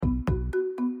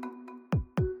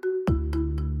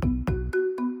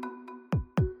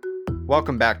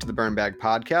Welcome back to the Burn Bag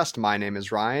Podcast. My name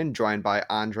is Ryan, joined by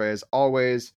Andre as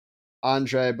always.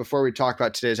 Andre, before we talk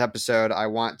about today's episode, I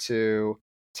want to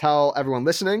tell everyone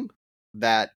listening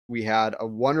that we had a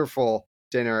wonderful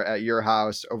dinner at your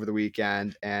house over the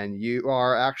weekend, and you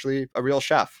are actually a real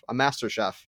chef, a master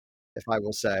chef, if I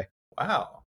will say.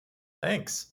 Wow.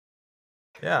 Thanks.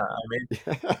 Yeah,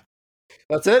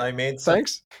 That's it? I made some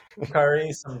Thanks.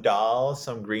 curry, some dal,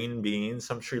 some green beans,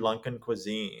 some Sri Lankan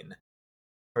cuisine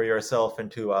for yourself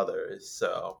and two others.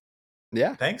 So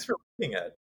Yeah. thanks for making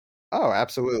it. Oh,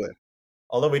 absolutely.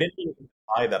 Although we didn't eat the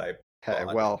pie that I Hey,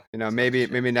 bought. well,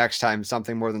 maybe next time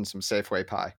something more than some Safeway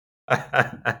pie.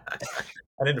 I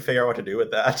need to figure out what to do with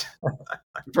that.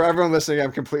 For everyone listening,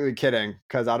 I'm completely kidding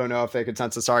because I don't know if they could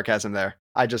sense the sarcasm there.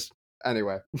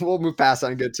 Anyway, we'll move past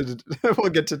that and we'll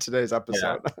get to today's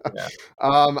episode. Yeah.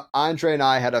 Andre and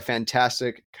I had a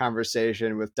fantastic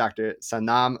conversation with Dr.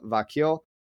 Sanam Vakil.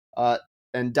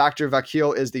 And Dr.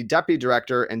 Vakil is the Deputy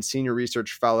Director and Senior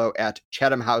Research Fellow at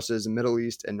Chatham House's Middle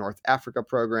East and North Africa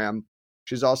program.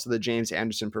 She's also the James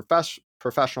Anderson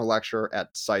Professional Lecturer at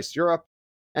SAIS Europe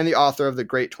and the author of the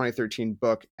great 2013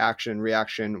 book, Action,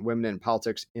 Reaction, Women in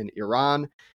Politics in Iran.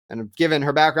 And given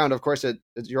her background, of course,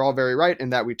 you're all very right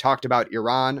in that we talked about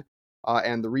Iran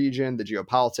and the region, the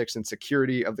geopolitics and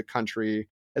security of the country,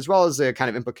 as well as the kind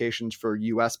of implications for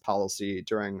U.S. policy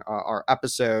during our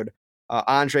episode.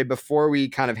 Andre, before we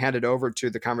kind of hand it over to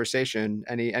the conversation,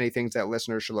 any things that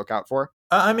listeners should look out for?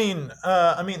 I mean,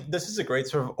 this is a great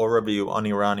sort of overview on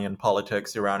Iranian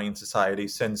politics, Iranian society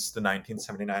since the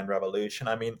 1979 revolution.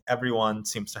 I mean, everyone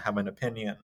seems to have an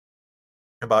opinion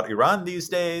about Iran these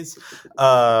days,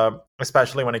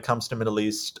 especially when it comes to Middle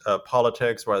East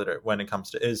politics, when it comes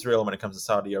to Israel, when it comes to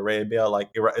Saudi Arabia. Like,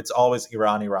 it's always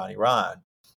Iran, Iran, Iran.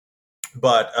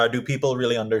 But do people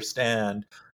really understand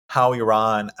how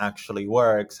Iran actually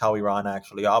works, how Iran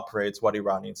actually operates, what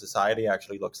Iranian society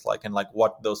actually looks like, and like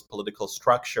what those political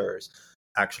structures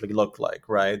actually look like,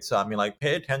 right? So I mean, like,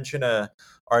 pay attention to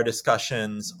our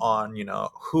discussions on,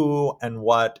 who and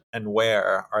what and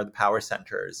where are the power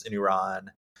centers in Iran,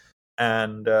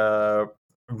 and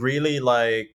really,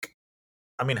 like,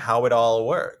 I mean, how it all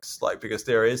works, like, because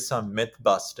there is some myth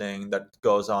busting that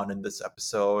goes on in this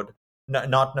episode,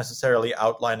 not necessarily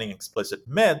outlining explicit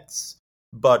myths,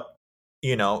 but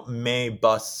may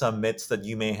bust some myths that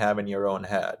you may have in your own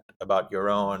head about your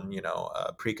own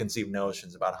preconceived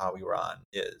notions about how Iran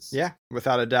is. Yeah,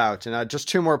 without a doubt. And just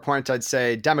two more points. I'd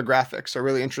say demographics are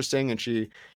really interesting, and she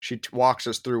walks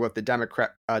us through what the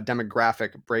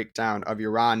demographic breakdown of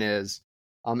Iran is,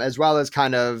 as well as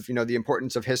kind of the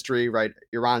importance of history, right?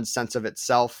 Iran's sense of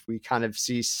itself. We kind of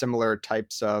see similar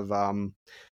types of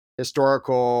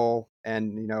historical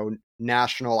and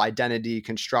national identity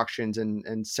constructions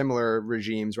and similar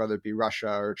regimes, whether it be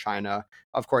Russia or China,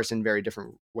 of course, in very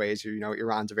different ways.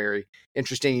 Iran's a very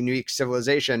interesting, unique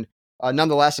civilization,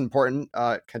 nonetheless important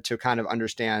to kind of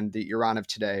understand the Iran of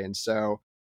today. And so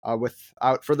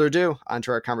without further ado,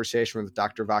 onto our conversation with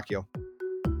Dr. Vakil.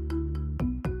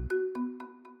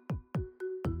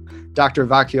 Dr.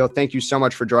 Vakil, thank you so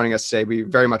much for joining us today. We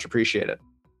very much appreciate it.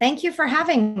 Thank you for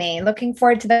having me. Looking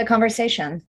forward to the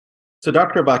conversation. So,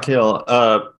 Dr.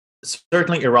 Vakil,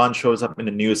 certainly Iran shows up in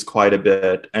the news quite a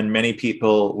bit, and many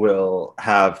people will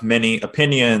have many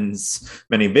opinions,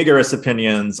 many vigorous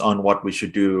opinions on what we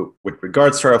should do with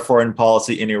regards to our foreign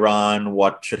policy in Iran,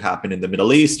 what should happen in the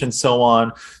Middle East, and so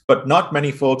on. But not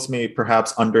many folks may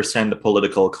perhaps understand the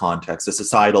political context, the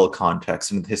societal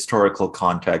context, and the historical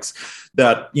context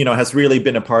that has really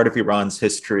been a part of Iran's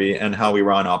history and how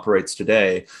Iran operates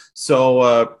today.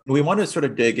 So we want to sort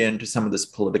of dig into some of this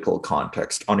political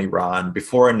context on Iran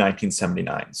before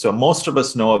 1979. So most of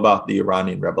us know about the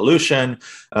Iranian Revolution,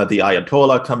 the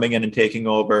Ayatollah coming in and taking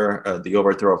over, the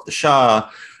overthrow of the Shah.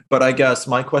 But I guess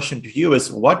my question to you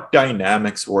is, what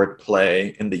dynamics were at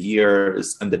play in the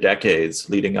years and the decades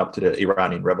leading up to the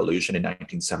Iranian Revolution in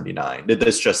 1979? Did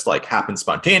this just happen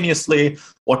spontaneously?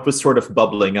 What was sort of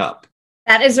bubbling up?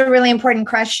 That is a really important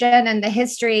question. And the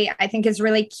history, I think, is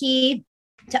really key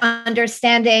to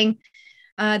understanding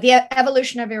the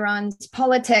evolution of Iran's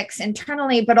politics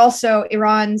internally, but also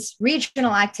Iran's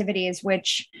regional activities,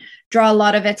 which draw a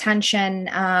lot of attention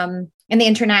in the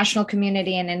international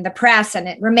community and in the press. And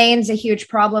it remains a huge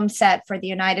problem set for the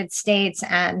United States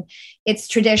and its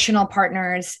traditional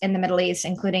partners in the Middle East,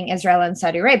 including Israel and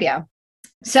Saudi Arabia.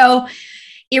 So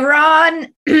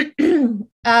Iran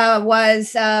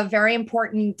was a very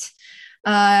important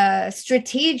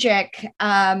strategic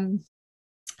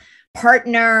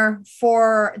partner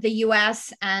for the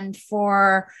U.S. and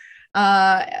for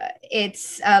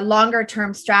its longer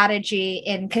term strategy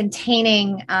in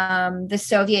containing the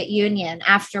Soviet Union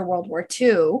after World War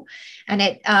II. And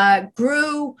it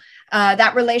grew,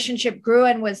 that relationship grew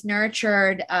and was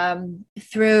nurtured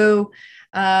through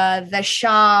the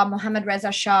Shah, Mohammad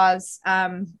Reza Shah's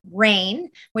reign,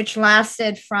 which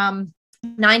lasted from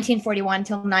 1941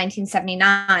 till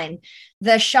 1979.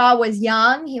 The Shah was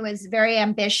young. He was very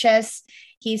ambitious.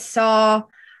 He saw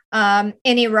in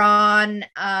Iran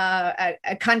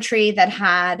a country that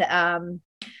had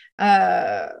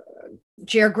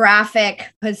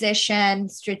geographic position,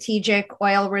 strategic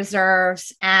oil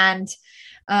reserves, and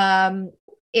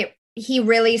he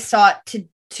really sought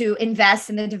to invest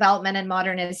in the development and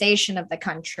modernization of the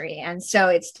country. And so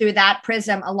it's through that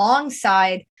prism,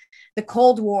 alongside the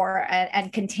Cold War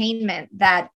and containment,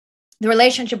 that the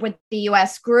relationship with the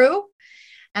US grew.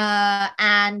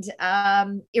 And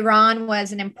Iran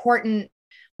was an important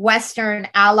Western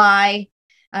ally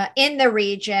in the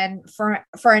region for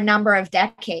a number of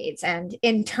decades. And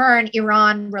in turn,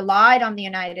 Iran relied on the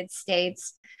United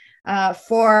States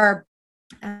for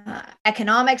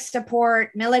economic support,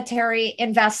 military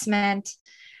investment,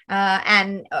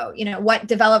 and what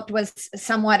developed was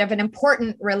somewhat of an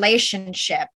important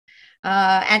relationship.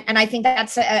 And I think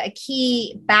that's a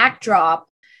key backdrop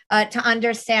to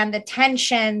understand the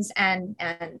tensions and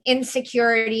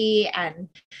insecurity and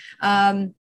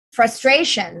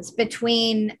frustrations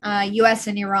between US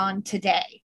and Iran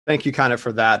today. Thank you kind of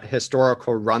for that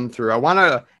historical run through. I want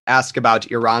to ask about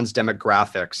Iran's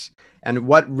demographics and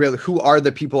who are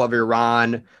the people of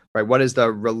Iran, right? What is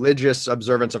the religious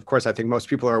observance? Of course, I think most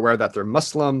people are aware that they're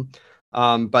Muslim,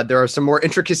 but there are some more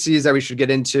intricacies that we should get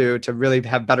into to really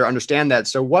have better understand that.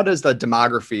 So what does the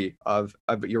demography of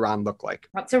Iran look like?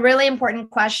 That's a really important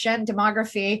question.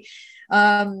 Demography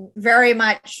very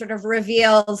much sort of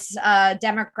reveals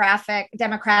democratic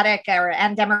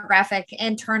and demographic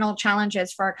internal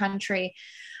challenges for our country.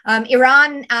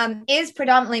 Iran is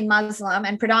predominantly Muslim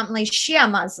and predominantly Shia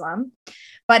Muslim,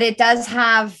 but it does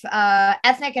have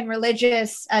ethnic and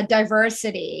religious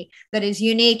diversity that is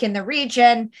unique in the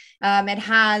region. It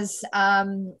has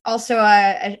also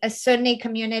a Sunni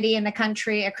community in the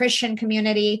country, a Christian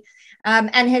community,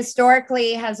 and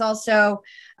historically has also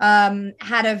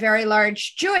had a very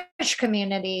large Jewish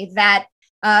community that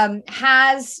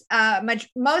has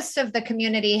most of the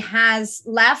community has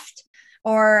left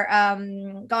or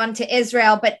gone to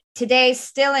Israel. But today,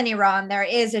 still in Iran, there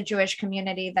is a Jewish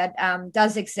community that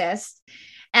does exist.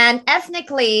 And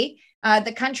ethnically,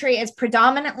 the country is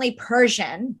predominantly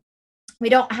Persian. We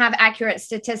don't have accurate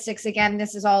statistics. Again,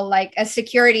 this is all like a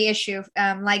security issue,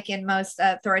 like in most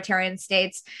authoritarian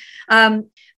states.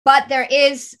 But there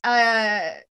is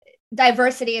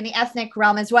diversity in the ethnic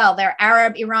realm as well. There are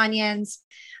Arab Iranians,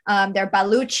 there are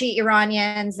Baluchi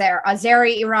Iranians, there are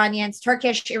Azeri Iranians,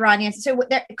 Turkish Iranians, so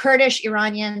they're Kurdish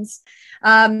Iranians.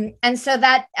 And so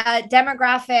that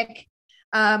demographic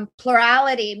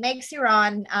plurality makes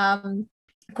Iran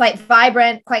quite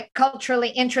vibrant, quite culturally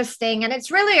interesting. And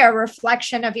it's really a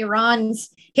reflection of Iran's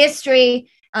history,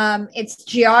 its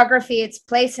geography, its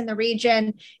place in the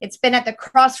region. It's been at the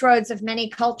crossroads of many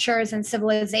cultures and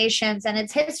civilizations, and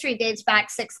its history dates back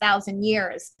 6,000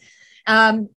 years.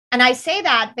 And I say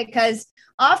that because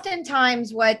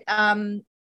oftentimes what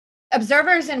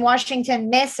observers in Washington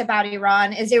miss about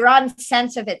Iran is Iran's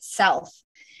sense of itself.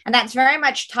 And that's very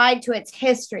much tied to its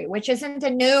history, which isn't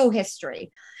a new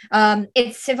history.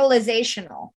 It's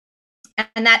civilizational.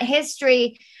 And that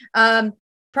history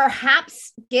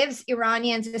perhaps gives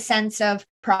Iranians a sense of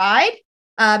pride,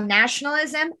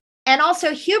 nationalism, and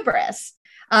also hubris.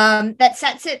 That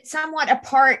sets it somewhat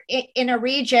apart in a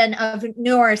region of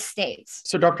newer states.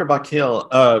 So, Dr.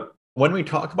 Vakil, when we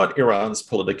talk about Iran's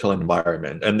political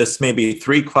environment, and this may be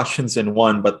three questions in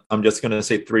one, but I'm just going to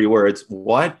say three words: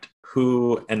 what,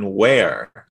 who, and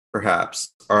where,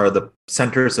 perhaps, are the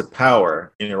centers of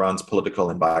power in Iran's political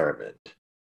environment?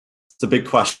 It's a big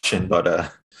question, but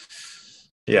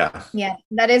yeah. Yeah,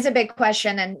 that is a big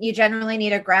question. And you generally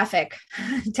need a graphic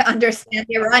to understand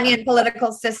the Iranian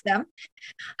political system.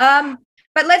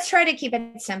 But let's try to keep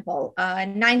it simple.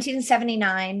 In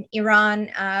 1979,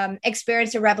 Iran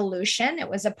experienced a revolution. It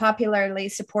was a popularly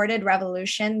supported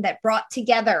revolution that brought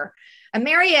together a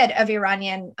myriad of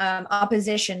Iranian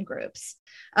opposition groups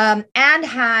and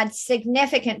had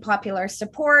significant popular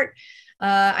support.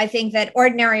 I think that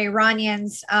ordinary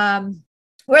Iranians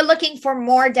we're looking for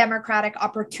more democratic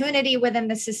opportunity within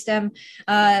the system.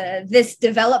 This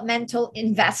developmental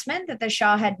investment that the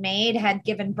Shah had made had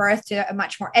given birth to a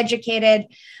much more educated,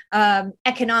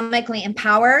 economically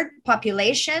empowered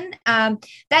population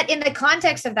that in the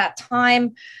context of that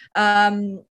time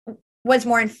was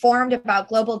more informed about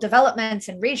global developments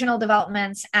and regional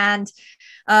developments, and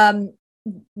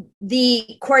the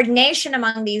coordination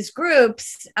among these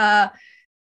groups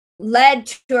led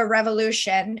to a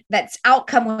revolution that's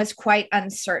outcome was quite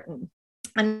uncertain.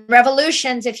 And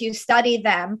revolutions, if you study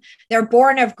them, they're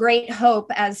born of great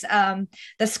hope, as the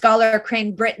scholar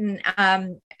Crane Britton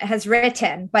has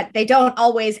written, but they don't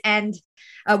always end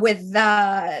with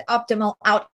the optimal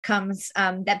outcomes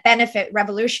that benefit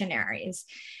revolutionaries.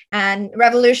 And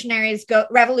revolutions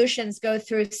go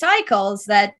through cycles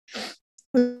that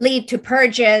lead to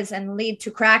purges and lead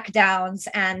to crackdowns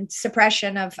and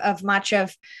suppression of much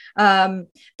of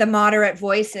the moderate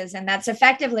voices. And that's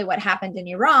effectively what happened in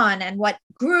Iran. And what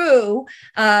grew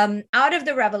out of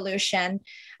the revolution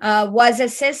was a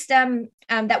system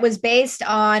that was based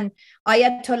on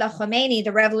Ayatollah Khomeini,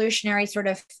 the revolutionary sort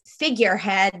of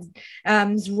figurehead,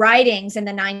 writings in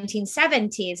the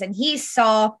 1970s. And he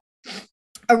saw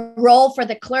a role for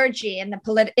the clergy in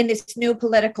this new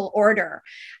political order.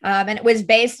 And it was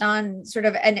based on sort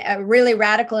of a really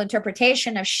radical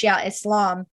interpretation of Shia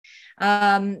Islam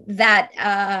that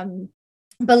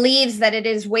believes that it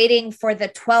is waiting for the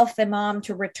 12th Imam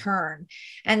to return.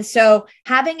 And so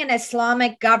having an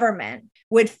Islamic government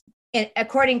would,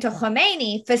 according to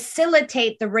Khomeini,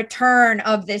 facilitate the return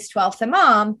of this 12th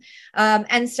Imam.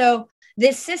 And so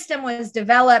this system was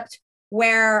developed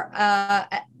where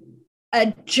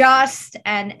a just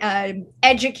and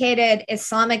educated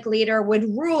Islamic leader would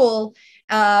rule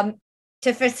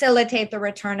to facilitate the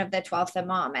return of the 12th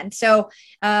Imam. And so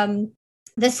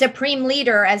the supreme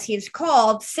leader, as he's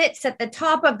called, sits at the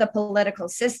top of the political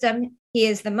system. He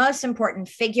is the most important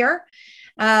figure,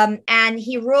 and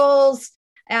he rules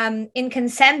in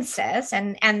consensus.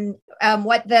 And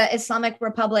what the Islamic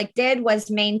Republic did was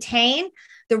maintain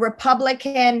the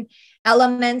republican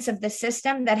elements of the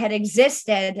system that had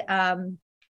existed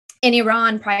in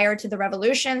Iran prior to the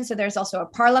revolution. So there's also a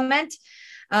parliament.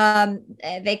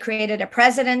 They created a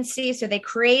presidency. So they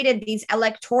created these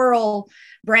electoral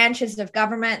branches of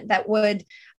government that would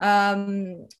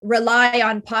rely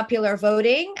on popular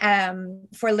voting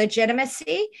for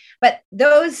legitimacy. But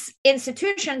those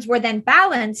institutions were then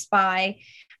balanced by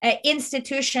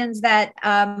institutions that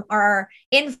are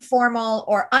informal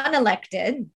or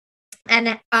unelected.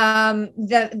 And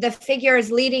the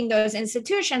figures leading those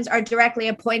institutions are directly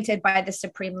appointed by the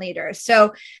supreme leader.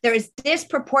 So there is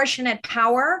disproportionate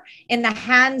power in the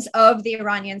hands of the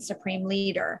Iranian supreme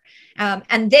leader.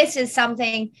 And this is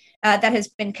something that has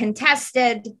been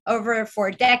contested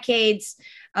for decades.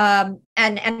 And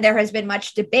there has been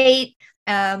much debate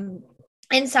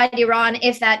inside Iran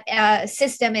if that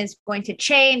system is going to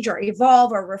change or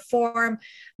evolve or reform.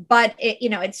 But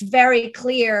it's very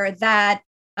clear that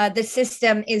the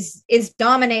system is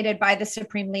dominated by the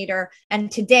supreme leader. And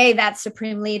today that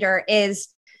supreme leader is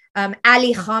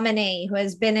Ali Khamenei, who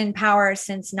has been in power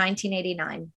since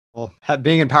 1989. Well,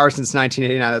 being in power since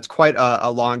 1989, that's quite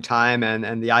a long time.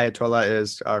 And the Ayatollah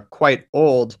is quite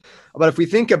old. But if we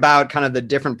think about kind of the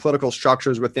different political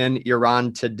structures within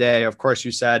Iran today, of course,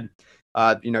 you said,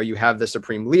 you have the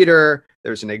supreme leader,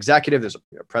 there's an executive, there's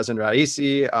a President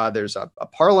Raisi, there's a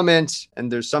parliament,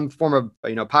 and there's some form of,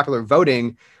 popular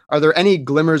voting. Are there any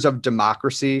glimmers of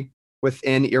democracy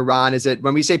within Iran? Is it,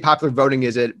 when we say popular voting,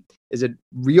 is it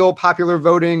real popular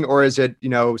voting, or is it,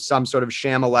 some sort of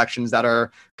sham elections that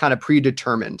are kind of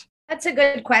predetermined? That's a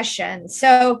good question.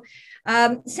 So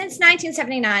since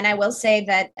 1979, I will say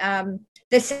that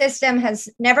the system has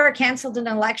never canceled an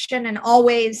election and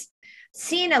always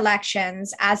seen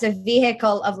elections as a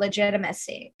vehicle of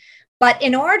legitimacy. But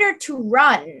in order to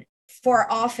run for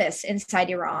office inside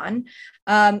Iran,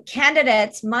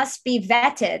 candidates must be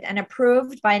vetted and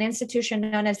approved by an institution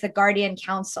known as the Guardian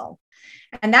Council.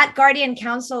 And that Guardian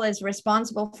Council is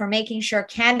responsible for making sure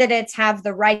candidates have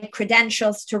the right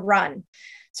credentials to run.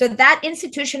 So that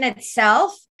institution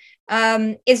itself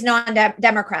is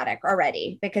non-democratic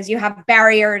already, because you have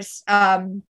barriers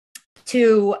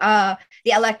to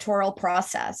the electoral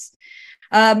process.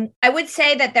 I would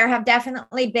say that there have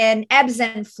definitely been ebbs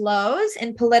and flows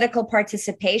in political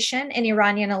participation in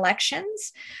Iranian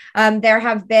elections. There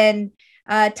have been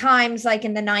times like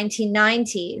in the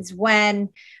 1990s when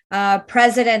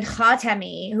President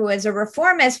Khatami, who is a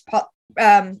reformist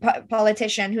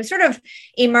politician who sort of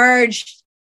emerged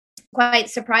quite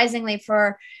surprisingly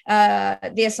for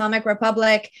the Islamic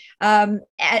Republic,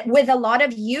 with a lot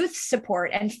of youth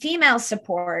support and female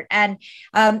support. And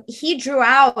he drew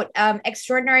out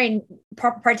extraordinary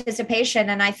participation.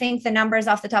 And I think the numbers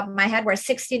off the top of my head were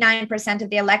 69% of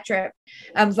the electorate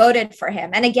voted for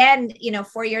him. And again,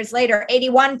 4 years later,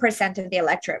 81% of the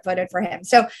electorate voted for him.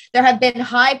 So there have been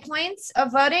high points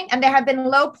of voting and there have been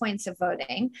low points of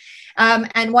voting.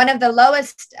 And one of the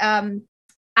lowest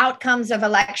outcomes of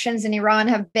elections in Iran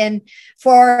have been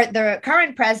for the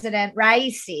current president,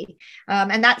 Raisi.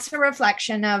 And that's a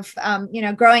reflection of,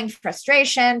 growing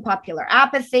frustration, popular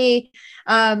apathy,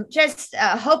 just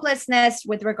hopelessness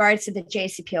with regards to the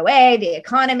JCPOA, the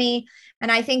economy.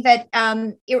 And I think that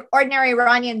ordinary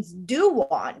Iranians do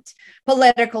want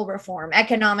political reform,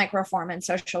 economic reform, and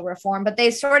social reform, but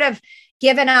they sort of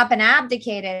given up and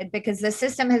abdicated because the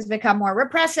system has become more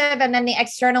repressive. And then the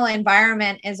external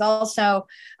environment is also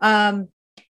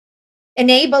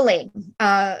enabling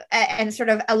and sort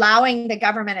of allowing the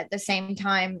government at the same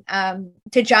time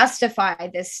to justify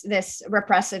this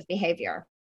repressive behavior.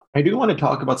 I do want to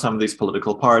talk about some of these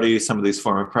political parties, some of these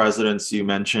former presidents. You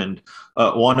mentioned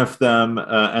one of them,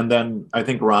 and then I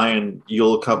think, Ryan,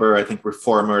 you'll cover, I think,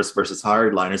 reformers versus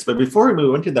hardliners. But before we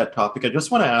move into that topic, I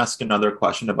just want to ask another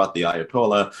question about the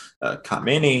Ayatollah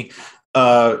Khamenei.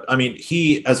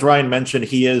 He, as Ryan mentioned,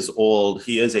 he is old.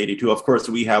 He is 82. Of course,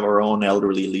 we have our own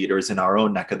elderly leaders in our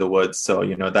own neck of the woods. So,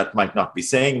 that might not be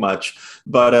saying much.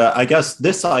 But I guess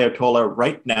this Ayatollah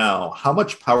right now, how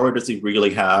much power does he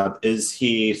really have? Is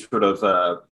he sort of,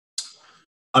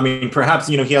 perhaps,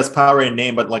 he has power in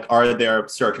name, but are there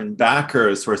certain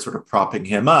backers who are sort of propping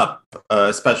him up,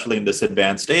 especially in this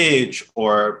advanced age?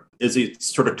 Or is he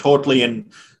sort of totally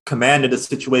in command of the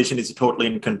situation? Is he totally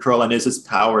in control? And is his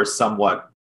power somewhat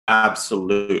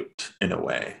absolute in a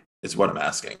way, is what I'm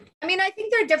asking. I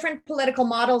think there are different political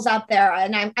models out there.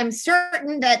 And I'm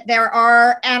certain that there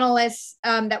are analysts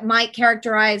that might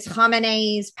characterize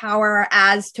Khamenei's power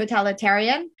as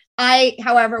totalitarian. I,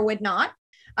 however, would not.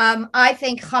 I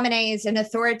think Khamenei is an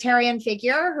authoritarian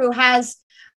figure who has,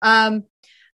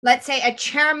 let's say, a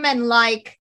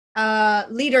chairman-like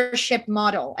leadership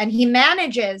model, and he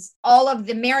manages all of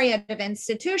the myriad of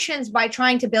institutions by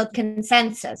trying to build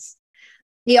consensus.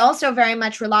 He also very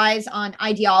much relies on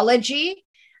ideology,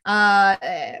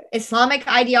 Islamic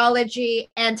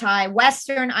ideology,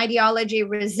 anti-Western ideology,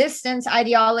 resistance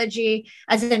ideology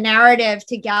as a narrative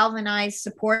to galvanize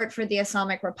support for the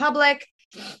Islamic Republic.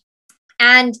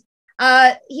 And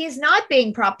he's not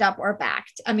being propped up or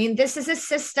backed. This is a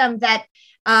system that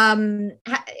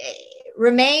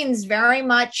remains very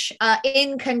much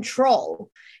in control.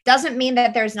 Doesn't mean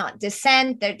that there's not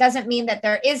dissent. That doesn't mean that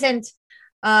there isn't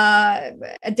a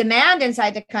demand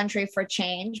inside the country for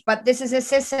change. But this is a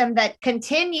system that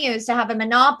continues to have a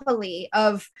monopoly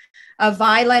of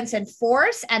violence and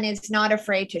force and is not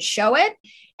afraid to show it.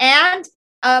 And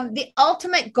the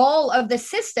ultimate goal of the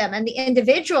system and the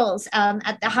individuals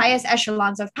at the highest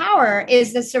echelons of power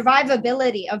is the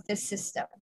survivability of the system.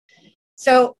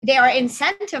 So they are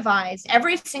incentivized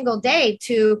every single day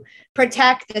to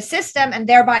protect the system and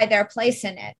thereby their place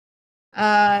in it.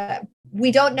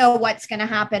 We don't know what's going to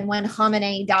happen when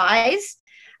Khamenei dies.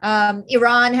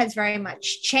 Iran has very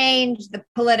much changed. The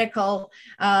political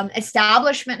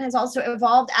establishment has also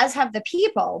evolved, as have the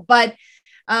people. But,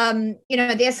 the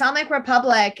Islamic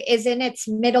Republic is in its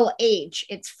middle age.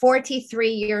 It's 43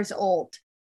 years old.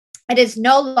 It is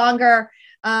no longer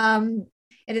adolescent.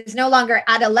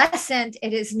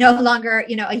 It is no longer,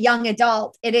 a young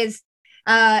adult. It is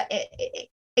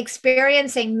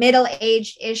experiencing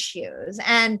middle-aged issues.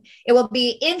 And it will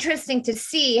be interesting to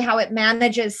see how it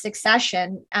manages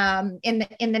succession in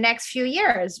the next few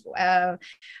years when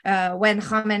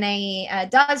Khamenei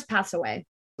does pass away.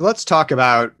 Let's talk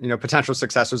about, potential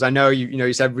successors. I know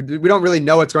you said we don't really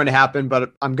know what's going to happen,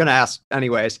 but I'm going to ask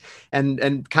anyways,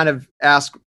 and kind of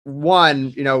ask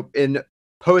one, in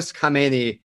post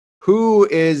Khamenei, who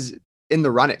is in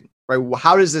the running, right?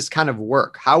 How does this kind of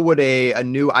work? How would a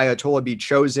new Ayatollah be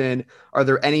chosen? Are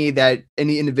there any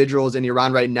individuals in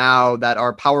Iran right now that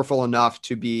are powerful enough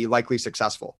to be likely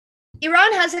successful?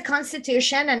 Iran has a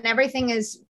constitution and everything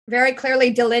is very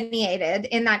clearly delineated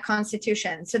in that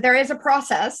constitution. So there is a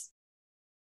process,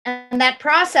 and that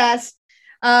process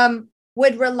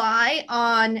would rely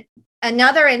on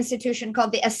another institution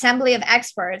called the Assembly of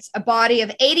Experts, a body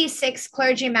of 86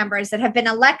 clergy members that have been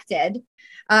elected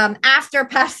after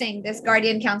passing this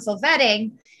Guardian Council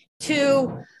vetting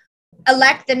to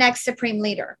elect the next supreme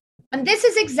leader. And this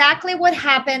is exactly what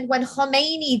happened when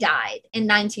Khomeini died in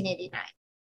 1989.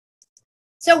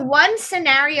 So one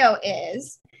scenario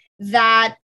is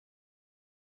that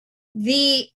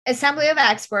the Assembly of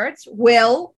Experts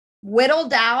will whittle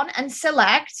down and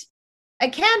select a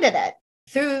candidate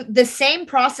through the same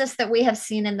process that we have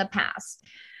seen in the past.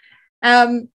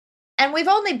 And we've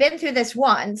only been through this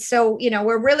once, so we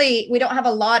don't have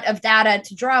a lot of data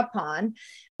to draw upon.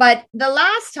 But the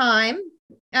last time,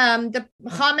 the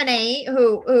Khamenei,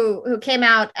 who came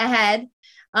out ahead,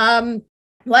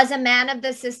 was a man of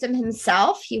the system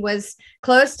himself. He was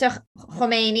close to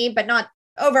Khomeini, but not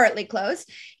overtly close.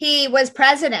 He was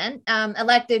president,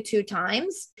 elected 2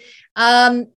 times.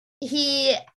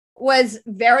 He was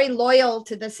very loyal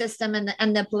to the system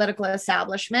and the political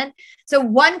establishment. So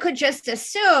one could just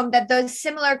assume that those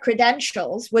similar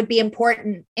credentials would be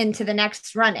important into the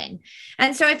next running.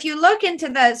 And so if you look into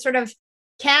the sort of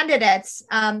candidates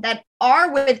that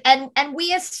are with, and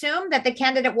we assume that the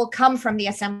candidate will come from the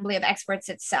Assembly of Experts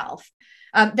itself,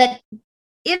 that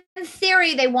in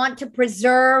theory, they want to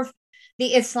preserve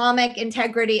the Islamic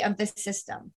integrity of the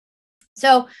system.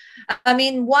 So, I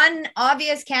mean, one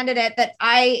obvious candidate that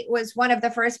I was one of the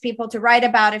first people to write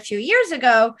about a few years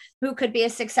ago who could be a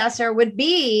successor would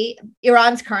be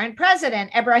Iran's current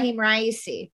president, Ebrahim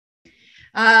Raisi.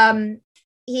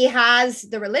 He has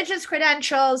the religious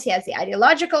credentials. He has the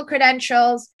ideological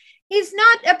credentials. He's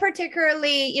not a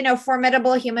particularly,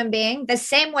 formidable human being, the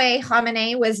same way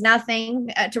Khamenei was nothing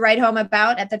to write home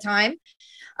about at the time.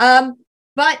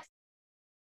 But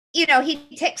he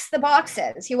ticks the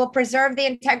boxes. He will preserve the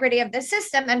integrity of the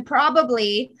system. And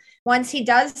probably once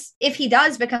if he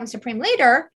does become supreme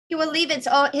leader, he will leave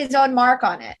his own mark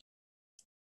on it.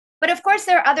 But of course,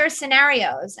 there are other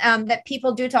scenarios that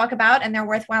people do talk about, and they're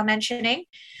worthwhile mentioning.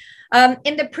 After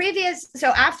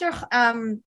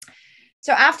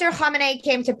Khamenei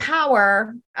came to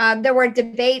power, there were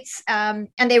debates, and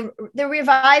they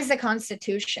revised the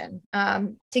constitution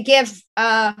to give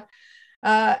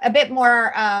a bit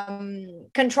more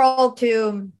control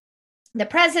to the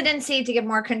presidency, to give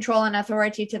more control and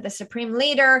authority to the supreme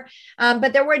leader.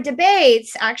 But there were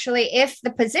debates, actually, if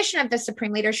the position of the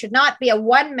supreme leader should not be a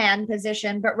one-man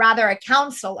position, but rather a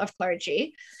council of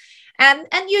clergy. And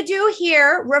you do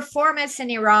hear reformists in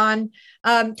Iran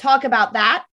talk about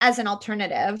that as an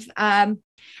alternative. And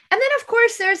then, of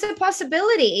course, there's a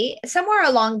possibility somewhere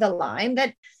along the line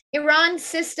that Iran's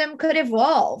system could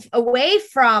evolve away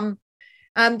from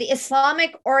the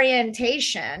Islamic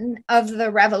orientation of the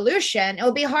revolution. It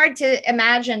will be hard to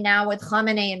imagine now with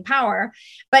Khamenei in power,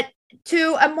 but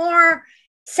to a more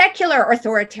secular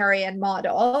authoritarian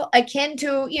model akin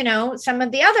to, some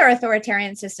of the other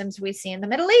authoritarian systems we see in the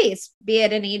Middle East, be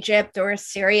it in Egypt or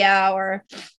Syria or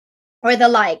the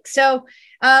like. So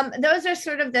those are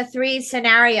sort of the 3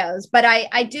 scenarios. But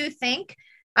I do think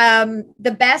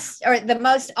the best or the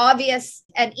most obvious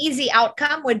and easy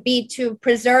outcome would be to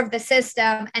preserve the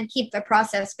system and keep the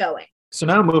process going. So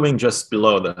now moving just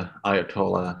below the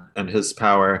Ayatollah and his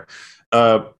power,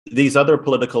 these other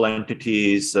political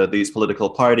entities, these political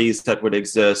parties that would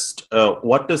exist,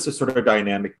 what does the sort of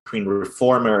dynamic between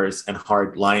reformers and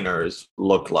hardliners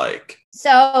look like?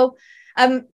 So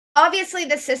obviously,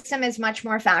 the system is much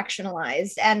more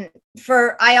factionalized. And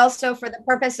for the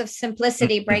purpose of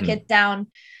simplicity, break it down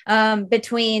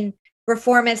between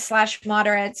reformists /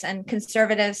 moderates and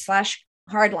conservatives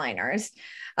 / hardliners.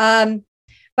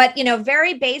 But,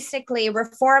 very basically,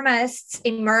 reformists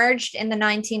emerged in the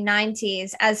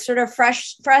 1990s as sort of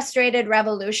frustrated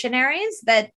revolutionaries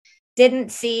that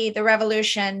didn't see the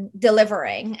revolution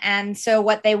delivering. And so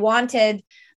what they wanted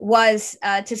was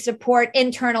to support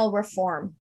internal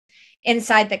reform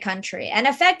inside the country. And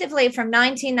effectively from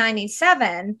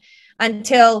 1997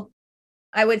 until,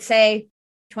 I would say,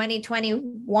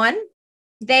 2021,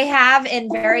 they have in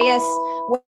various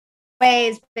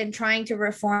ways been trying to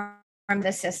reform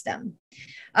the system,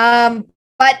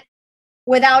 but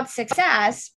without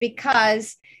success,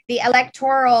 because the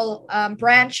electoral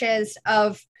branches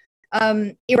of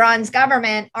Iran's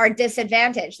government are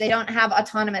disadvantaged. They don't have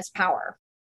autonomous power.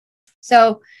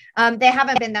 So they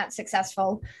haven't been that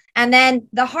successful. And then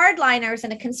the hardliners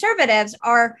and the conservatives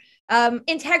are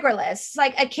integralists,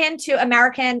 like akin to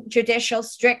American judicial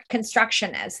strict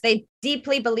constructionists. They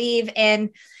deeply believe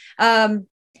in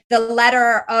the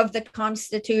letter of the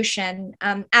Constitution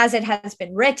as it has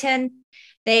been written.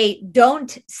 They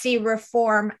don't see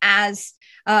reform as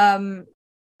a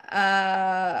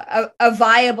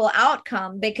viable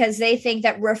outcome, because they think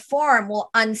that reform will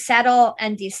unsettle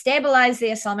and destabilize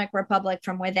the Islamic Republic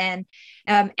from within,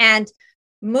 and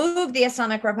move the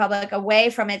Islamic Republic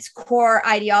away from its core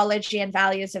ideology and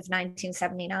values of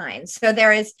 1979. So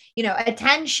there is, a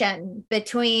tension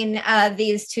between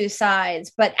these 2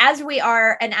 sides. But as we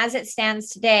are, and as it stands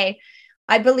today,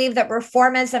 I believe that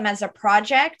reformism as a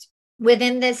project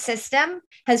within this system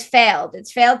has failed.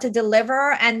 It's failed to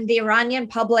deliver, and the Iranian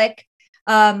public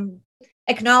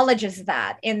acknowledges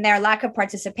that in their lack of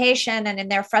participation and in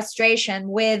their frustration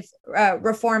with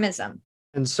reformism.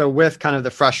 And so with kind of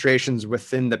the frustrations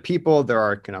within the people, there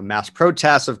are kind of mass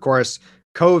protests, of course.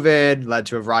 COVID led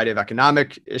to a variety of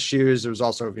economic issues. There was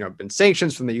also, been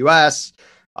sanctions from the U.S.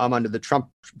 Under the Trump,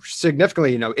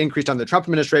 significantly, increased under the Trump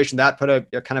administration. That put a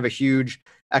kind of a huge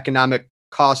economic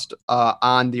cost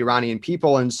on the Iranian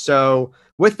people. And so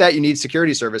with that, you need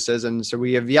security services. And so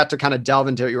we have yet to kind of delve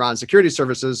into Iran's security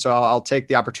services. So I'll take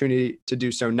the opportunity to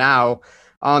do so now.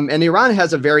 And Iran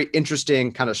has a very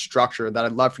interesting kind of structure that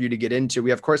I'd love for you to get into.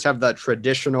 We, of course, have the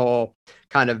traditional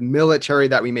kind of military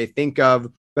that we may think of,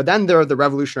 but then there are the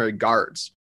Revolutionary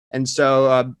Guards. And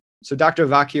so, Dr.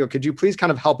 Vakil, could you please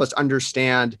kind of help us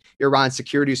understand Iran's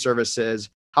security services,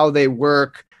 how they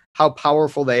work, how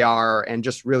powerful they are, and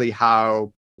just really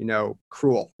how,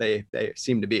 cruel they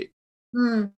seem to be?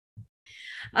 So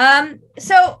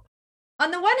on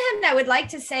the one hand, I would like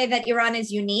to say that Iran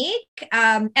is unique,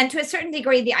 and to a certain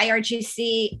degree, the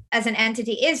IRGC as an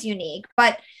entity is unique.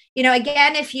 But,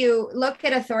 again, if you look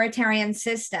at authoritarian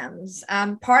systems,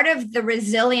 part of the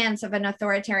resilience of an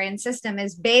authoritarian system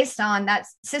is based on that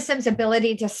system's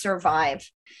ability to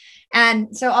survive.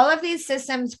 And so all of these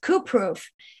systems coup-proof.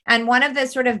 And one of the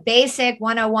sort of basic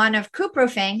 101 of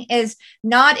coup-proofing is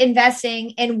not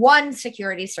investing in one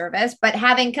security service, but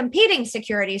having competing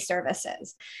security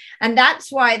services. And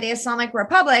that's why the Islamic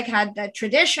Republic had the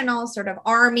traditional sort of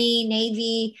army,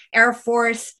 navy, air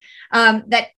force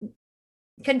that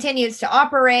continues to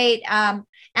operate. And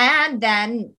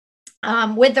then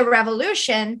with the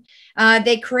revolution,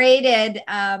 they created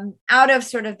out of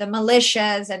sort of the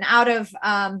militias and out of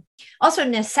also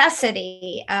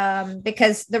necessity,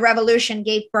 because the revolution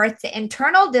gave birth to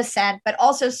internal dissent, but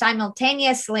also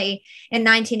simultaneously in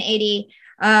 1980,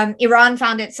 Iran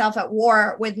found itself at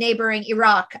war with neighboring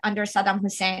Iraq under Saddam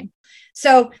Hussein.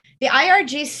 So the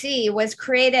IRGC was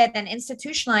created and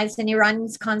institutionalized in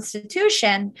Iran's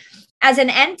constitution as an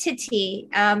entity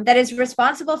that is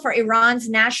responsible for Iran's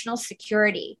national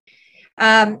security.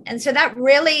 And so that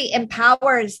really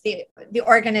empowers the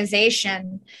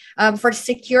organization for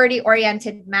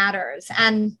security-oriented matters.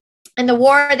 And in the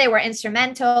war, they were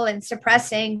instrumental in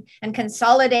suppressing and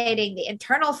consolidating the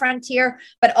internal frontier,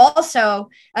 but also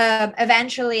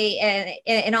eventually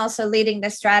in also leading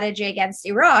the strategy against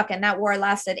Iraq. And that war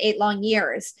lasted 8 long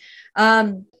years.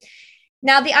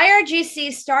 Now, the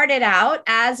IRGC started out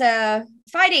as a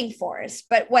fighting force,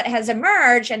 but what has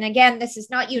emerged, and again, this is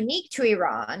not unique to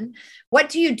Iran, what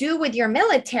do you do with your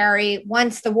military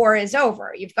once the war is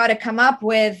over? You've got to come up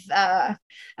with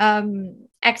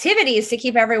activities to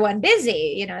keep everyone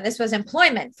busy. This was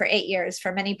employment for 8 years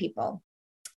for many people.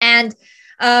 And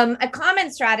a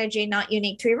common strategy, not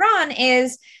unique to Iran,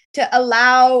 is to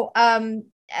allow an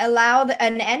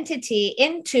entity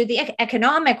into the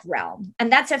economic realm.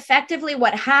 And that's effectively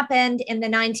what happened in the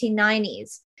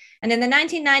 1990s. And in the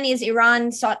 1990s,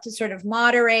 Iran sought to sort of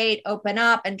moderate, open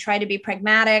up, and try to be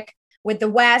pragmatic with the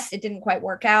West. It didn't quite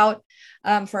work out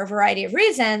for a variety of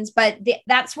reasons, but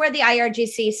that's where the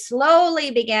IRGC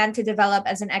slowly began to develop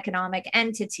as an economic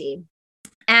entity.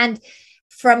 And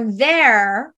from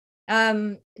there,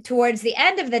 towards the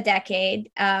end of the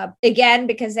decade, again,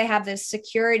 because they have this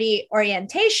security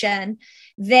orientation,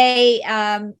 they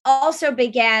also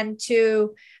began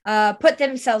to put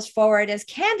themselves forward as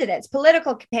candidates,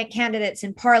 political candidates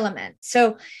in parliament.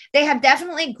 So they have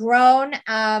definitely grown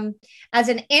as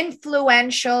an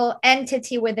influential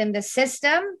entity within the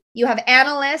system. You have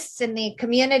analysts in the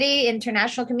community,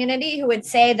 international community, who would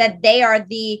say that they are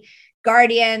the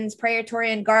guardians,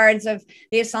 Praetorian guards of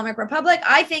the Islamic Republic.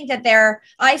 I think that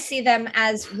I see them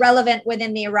as relevant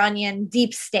within the Iranian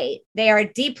deep state. They are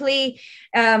deeply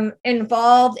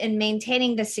involved in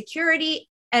maintaining the security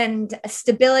and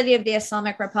stability of the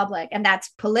Islamic Republic. And that's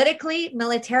politically,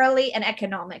 militarily, and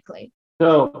economically.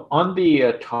 So on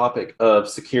the topic of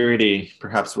security,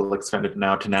 perhaps we'll expand it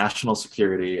now to national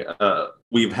security.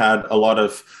 We've had a lot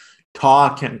of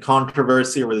talk and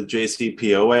controversy over the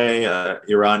JCPOA,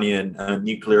 Iranian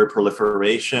nuclear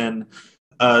proliferation.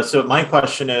 So my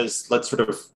question is, let's sort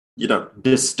of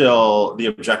distill the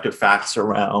objective facts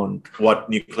around what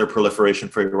nuclear proliferation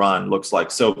for Iran looks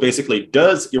like. So basically,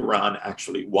 does Iran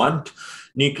actually want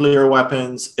nuclear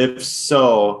weapons? If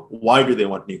so, why do they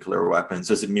want nuclear weapons?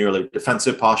 Is it merely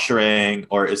defensive posturing,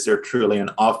 or is there truly an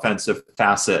offensive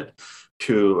facet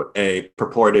to a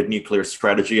purported nuclear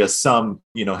strategy, as some,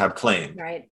 have claimed?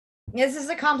 Right. This is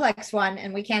a complex one,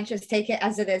 and we can't just take it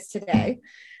as it is today.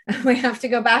 We have to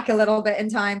go back a little bit in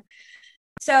time.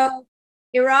 So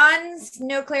Iran's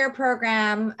nuclear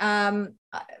program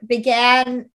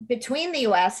began between the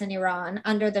US and Iran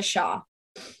under the Shah.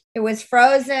 It was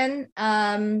frozen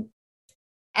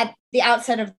at the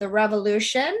outset of the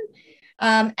revolution.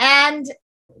 And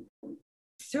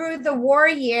through the war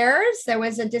years, there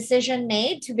was a decision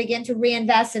made to begin to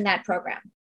reinvest in that program.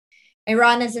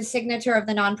 Iran is a signature of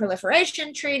the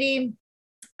Non-Proliferation Treaty.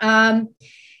 And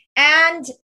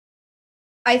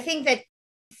I think that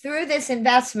through this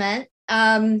investment,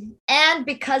 and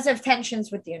because of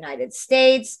tensions with the United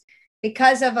States,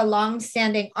 because of a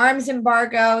long-standing arms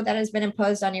embargo that has been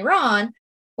imposed on Iran,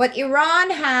 what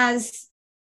Iran has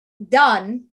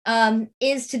done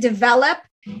is to develop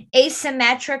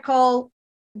asymmetrical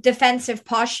defensive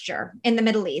posture in the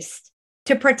Middle East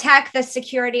to protect the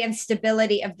security and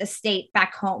stability of the state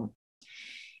back home.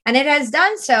 And it has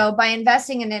done so by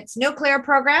investing in its nuclear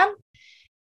program,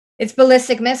 its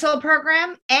ballistic missile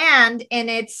program, and in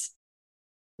its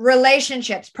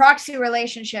relationships, proxy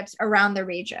relationships around the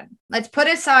region. Let's put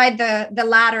aside the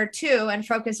latter two and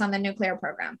focus on the nuclear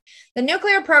program. The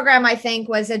nuclear program, I think,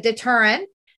 was a deterrent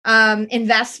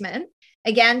investment,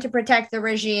 again, to protect the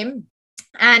regime.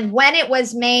 And when it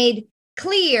was made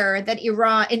clear that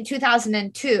Iran, in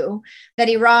 2002, that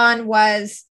Iran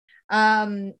was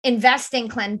investing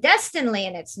clandestinely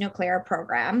in its nuclear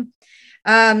program,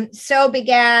 so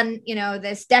began,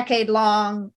 this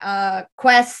decade-long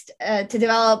quest to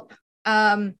develop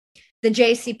the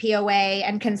JCPOA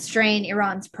and constrain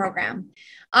Iran's program.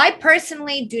 I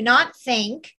personally do not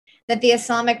think that the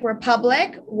Islamic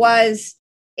Republic was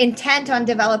intent on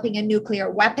developing a nuclear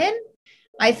weapon.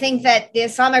 I think that the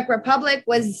Islamic Republic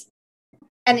was,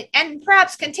 and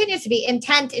perhaps continues to be,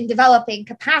 intent in developing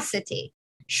capacity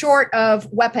short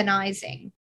of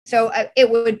weaponizing. So it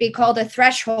would be called a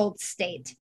threshold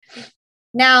state.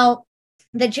 Now,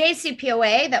 the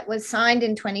JCPOA that was signed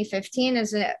in 2015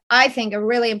 is, I think, a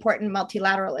really important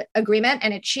multilateral agreement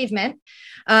and achievement.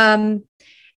 And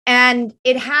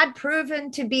it had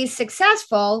proven to be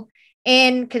successful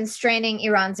in constraining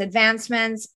Iran's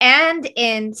advancements and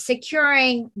in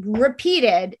securing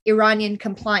repeated Iranian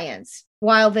compliance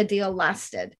while the deal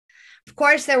lasted. Of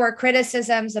course, there were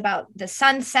criticisms about the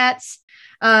sunsets,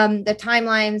 the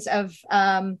timelines of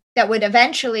that would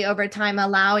eventually, over time,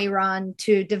 allow Iran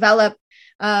to develop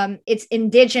its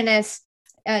indigenous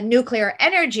nuclear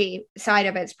energy side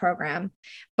of its program.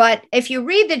 But if you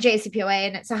read the JCPOA,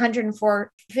 and it's a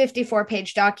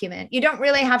 154-page document, you don't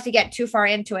really have to get too far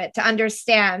into it to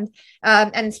understand.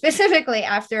 And specifically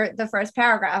after the first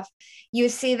paragraph, you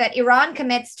see that Iran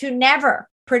commits to never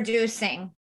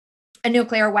producing a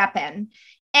nuclear weapon,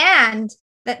 and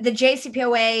that the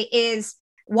JCPOA is,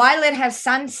 while it has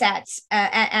sunsets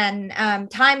and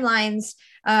timelines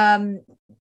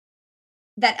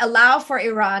that allow for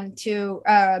Iran to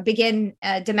begin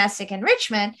domestic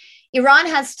enrichment, Iran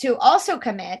has to also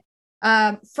commit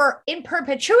for in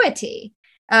perpetuity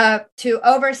to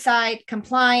oversight,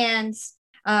 compliance,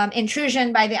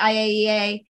 intrusion by the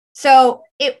IAEA. So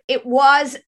it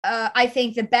was, I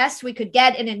think, the best we could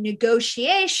get in a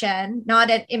negotiation, not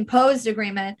an imposed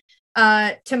agreement,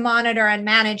 to monitor and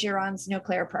manage Iran's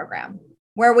nuclear program.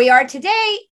 Where we are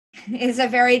today is a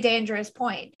very dangerous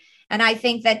point. And I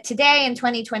think that today in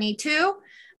 2022,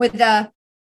 with the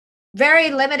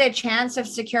very limited chance of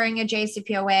securing a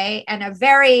JCPOA and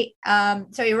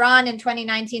so Iran in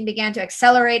 2019 began to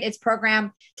accelerate its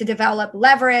program to develop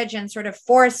leverage and sort of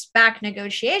force back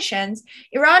negotiations.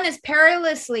 Iran is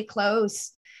perilously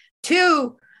close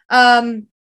to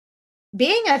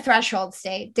being a threshold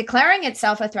state, declaring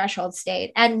itself a threshold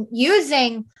state, and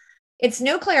using its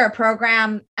nuclear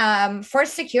program for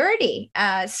security.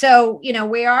 So,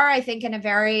 we are, I think, in a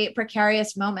very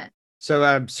precarious moment. So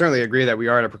I certainly agree that we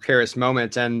are at a precarious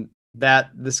moment, and that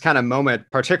this kind of moment,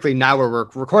 particularly now where we're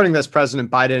recording this, President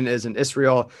Biden is in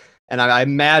Israel, and I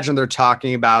imagine they're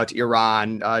talking about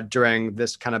Iran during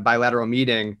this kind of bilateral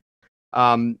meeting.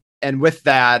 And with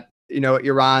that,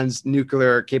 Iran's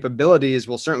nuclear capabilities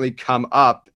will certainly come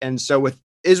up. And so with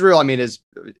Israel, is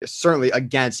certainly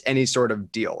against any sort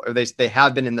of deal, or they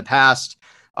have been in the past.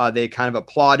 They kind of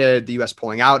applauded the U.S.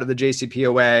 pulling out of the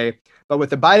JCPOA. But with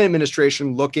the Biden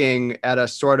administration looking at a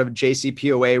sort of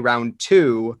JCPOA round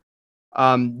 2,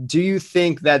 do you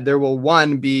think that there will,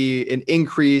 one, be an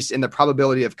increase in the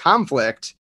probability of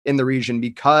conflict in the region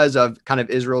because of kind of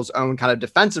Israel's own kind of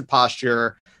defensive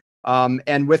posture?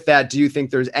 And with that, do you think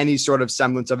there's any sort of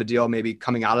semblance of a deal maybe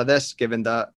coming out of this, given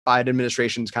the Biden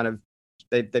administration's kind of,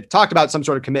 they've talked about some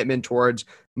sort of commitment towards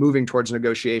moving towards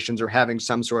negotiations or having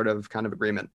some sort of kind of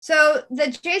agreement? So the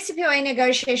JCPOA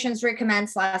negotiations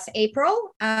recommenced last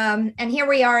April. And here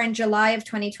we are in July of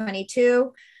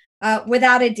 2022.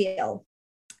 without a deal.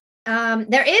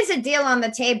 There is a deal on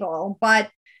the table, but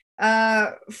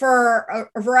for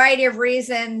a variety of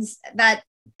reasons that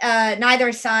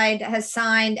neither side has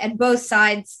signed, and both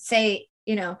sides say,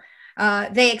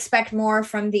 they expect more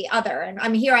from the other.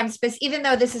 And even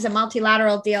though this is a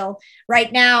multilateral deal,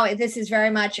 right now, this is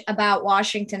very much about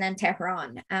Washington and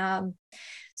Tehran.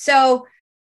 So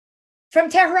from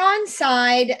Tehran's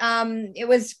side, it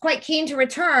was quite keen to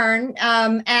return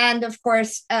and, of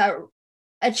course,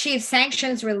 achieve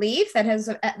sanctions relief that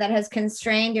has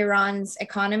constrained Iran's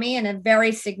economy in a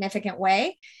very significant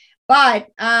way. But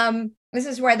this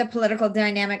is where the political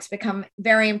dynamics become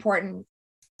very important.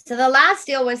 So the last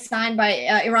deal was signed by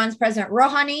Iran's President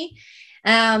Rouhani,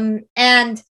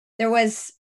 and there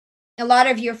was a lot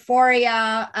of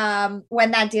euphoria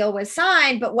when that deal was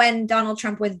signed. But when Donald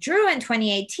Trump withdrew in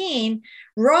 2018,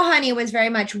 Rouhani was very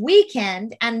much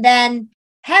weakened and then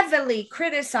heavily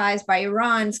criticized by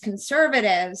Iran's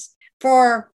conservatives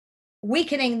for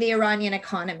weakening the Iranian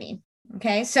economy.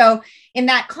 Okay, so in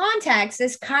that context,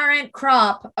 this current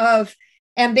crop of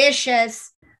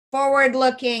ambitious,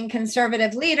 forward-looking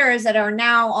conservative leaders that are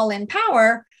now all in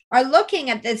power are looking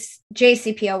at this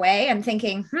JCPOA and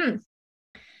thinking,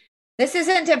 this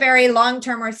isn't a very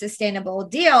long-term or sustainable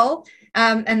deal.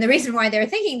 And the reason why they're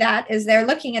thinking that is they're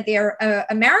looking at the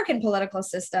American political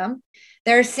system.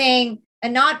 They're seeing a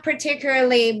not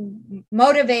particularly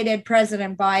motivated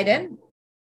President Biden.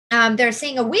 They're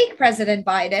seeing a weak President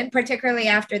Biden, particularly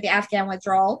after the Afghan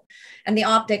withdrawal and the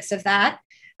optics of that.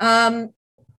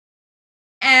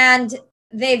 And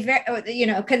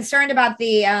they're concerned about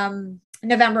the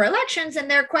November elections, and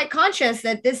they're quite conscious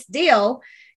that this deal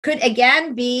could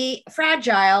again be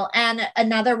fragile and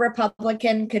another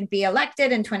Republican could be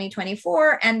elected in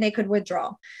 2024 and they could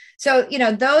withdraw. So,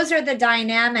 those are the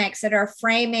dynamics that are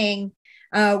framing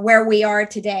where we are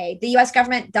today. The US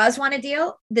government does want a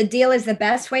deal. The deal is the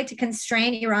best way to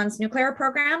constrain Iran's nuclear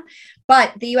program,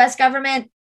 but the US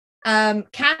government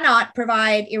cannot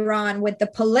provide Iran with the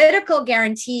political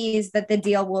guarantees that the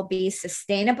deal will be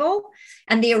sustainable.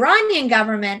 And the Iranian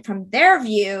government, from their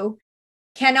view,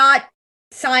 cannot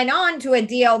sign on to a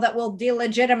deal that will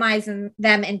delegitimize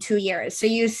them in 2 years. So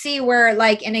you see, we're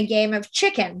like in a game of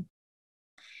chicken.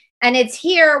 And it's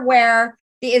here where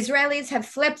the Israelis have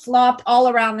flip-flopped all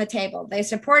around the table. They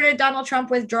supported Donald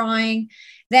Trump withdrawing.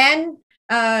 Then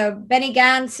Benny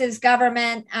Gantz's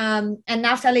government and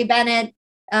Naftali Bennett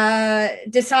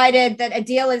decided that a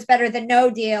deal is better than no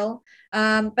deal.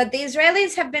 But the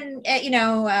Israelis have been,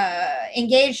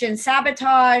 engaged in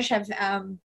sabotage, have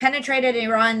penetrated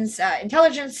Iran's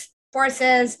intelligence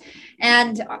forces,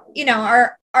 and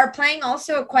are playing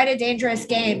also quite a dangerous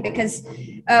game, because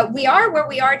we are where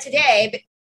we are today, but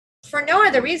for no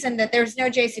other reason that there's no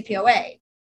JCPOA.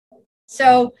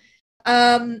 So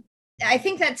I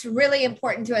think that's really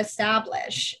important to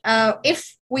establish.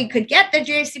 If we could get the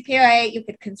JCPOA, you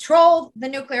could control the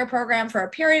nuclear program for a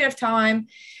period of time.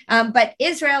 But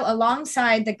Israel,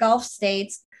 alongside the Gulf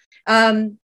states,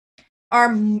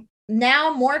 are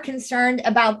now more concerned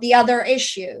about the other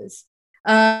issues,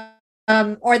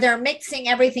 or they're mixing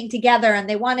everything together and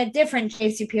they want a different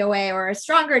JCPOA or a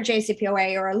stronger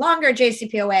JCPOA or a longer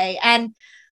JCPOA. And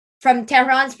from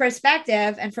Tehran's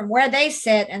perspective and from where they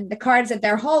sit and the cards that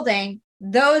they're holding,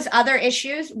 those other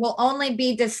issues will only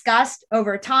be discussed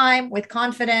over time with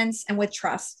confidence and with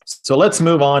trust. So let's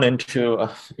move on into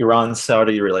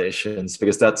Iran-Saudi relations,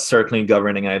 because that's certainly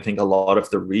governing, I think, a lot of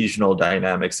the regional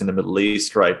dynamics in the Middle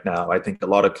East right now. I think a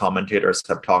lot of commentators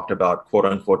have talked about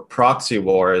quote-unquote proxy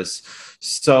wars.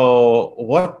 So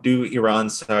what do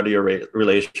Iran-Saudi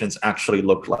relations actually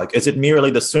look like? Is it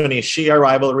merely the Sunni-Shia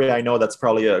rivalry? I know that's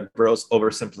probably a gross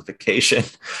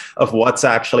oversimplification of what's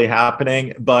actually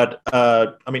happening, but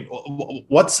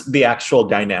what's the actual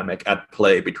dynamic at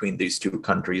play between these two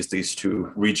countries, these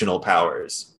two regional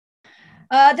powers?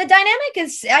 The dynamic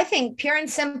is, I think, pure and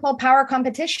simple power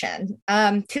competition.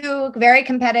 Two very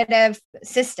competitive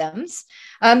systems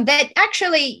that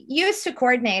actually used to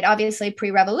coordinate, obviously,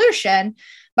 pre-revolution.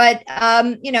 But,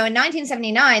 in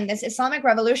 1979, this Islamic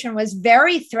revolution was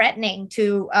very threatening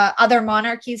to other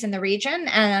monarchies in the region.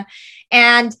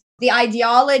 And the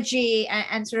ideology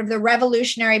and sort of the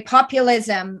revolutionary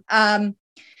populism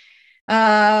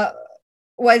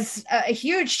was a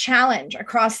huge challenge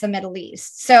across the Middle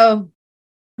East. So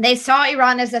they saw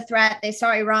Iran as a threat. They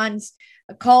saw Iran's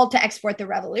call to export the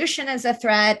revolution as a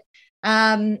threat.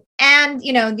 And,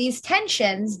 these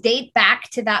tensions date back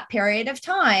to that period of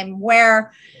time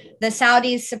where the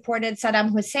Saudis supported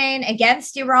Saddam Hussein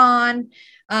against Iran,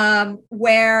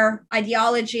 where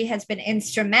ideology has been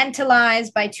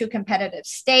instrumentalized by two competitive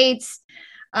states.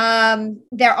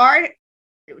 There are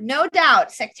no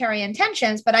doubt sectarian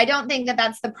tensions, but I don't think that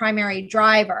that's the primary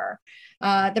driver.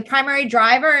 The primary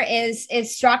driver is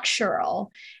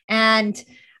structural, and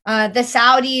the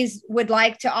Saudis would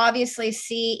like to obviously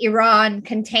see Iran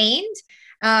contained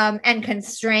and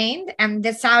constrained, and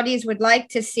the Saudis would like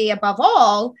to see, above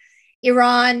all,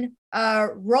 Iran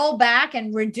roll back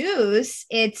and reduce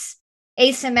its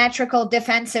asymmetrical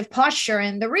defensive posture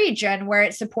in the region, where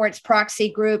it supports proxy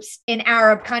groups in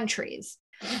Arab countries.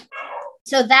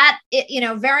 So that,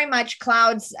 very much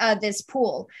clouds this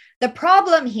pool. The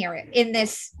problem here in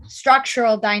this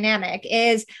structural dynamic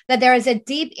is that there is a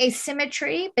deep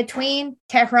asymmetry between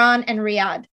Tehran and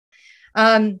Riyadh.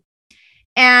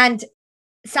 And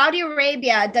Saudi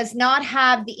Arabia does not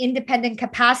have the independent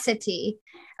capacity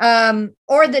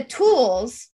or the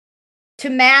tools to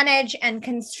manage and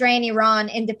constrain Iran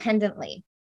independently.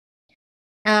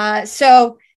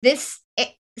 So this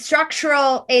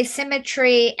structural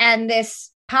asymmetry and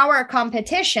this power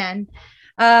competition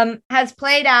has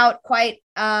played out quite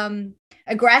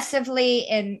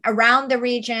aggressively around the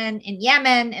region, in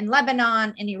Yemen, in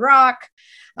Lebanon, in Iraq.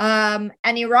 And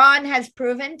Iran has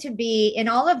proven to be, in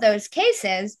all of those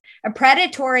cases, a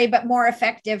predatory but more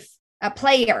effective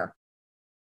player.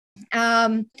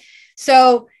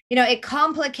 So, it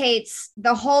complicates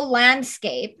the whole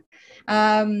landscape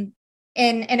in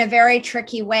a very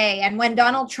tricky way. And when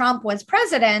Donald Trump was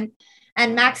president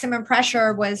and maximum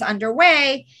pressure was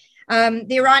underway,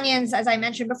 the Iranians, as I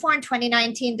mentioned before, in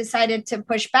 2019 decided to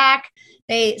push back.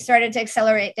 They started to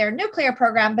accelerate their nuclear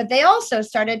program, but they also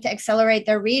started to accelerate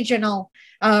their regional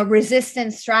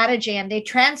resistance strategy. And they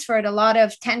transferred a lot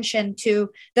of tension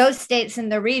to those states in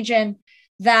the region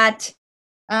that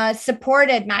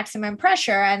supported maximum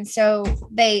pressure. And so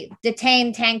they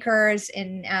detained tankers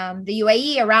in the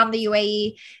UAE, around the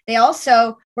UAE. They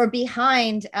also were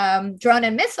behind drone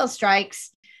and missile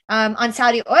strikes on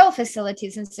Saudi oil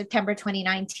facilities in September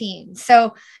 2019.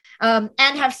 So, and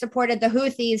have supported the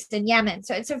Houthis in Yemen.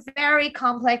 So it's a very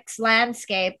complex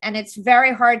landscape, and it's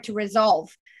very hard to resolve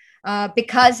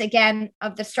because, again,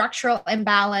 of the structural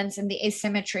imbalance and the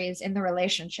asymmetries in the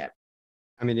relationship.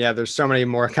 I mean, yeah, there's so many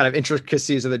more kind of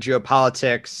intricacies of the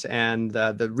geopolitics and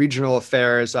the regional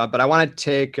affairs. But I want to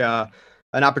take an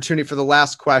opportunity for the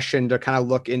last question to kind of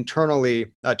look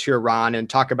internally to Iran and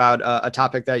talk about a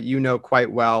topic that you know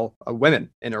quite well,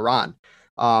 women in Iran,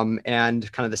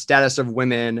 and kind of the status of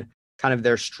women, kind of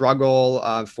their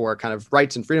struggle for kind of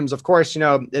rights and freedoms. Of course,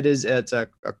 it's a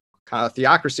kind of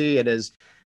theocracy. It is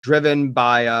driven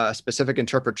by a specific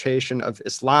interpretation of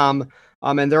Islam.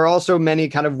 And there are also many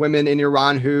kind of women in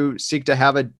Iran who seek to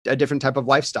have a different type of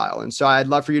lifestyle. And so I'd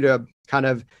love for you to kind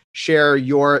of share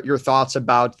your thoughts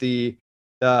about the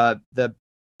kind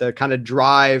of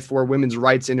drive for women's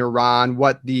rights in Iran,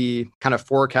 what the kind of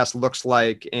forecast looks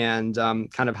like, and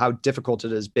kind of how difficult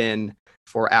it has been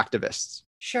for activists.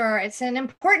 Sure. It's an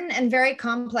important and very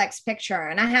complex picture.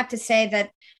 And I have to say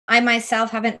that I myself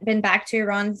haven't been back to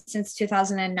Iran since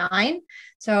 2009.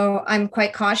 So I'm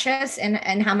quite cautious in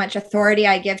how much authority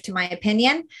I give to my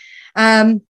opinion.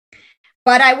 But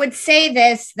I would say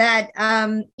this, that,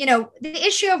 the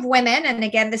issue of women, and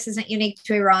again, this isn't unique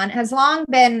to Iran, has long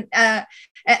been a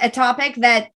topic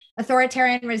that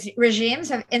authoritarian regimes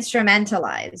have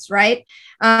instrumentalized, right?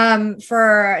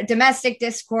 For domestic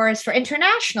discourse, for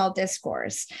international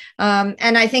discourse.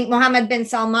 And I think Mohammed bin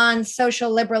Salman's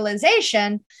social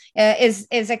liberalization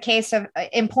is a case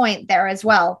in point there as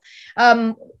well.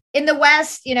 In the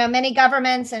West, many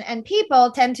governments and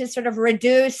people tend to sort of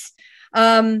reduce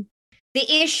the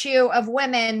issue of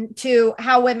women to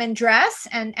how women dress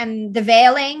and the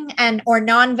veiling or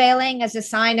non-veiling as a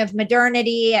sign of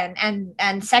modernity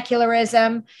and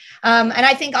secularism. And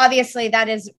I think obviously that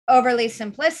is overly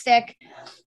simplistic.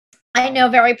 I know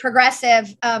very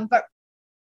progressive, but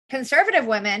conservative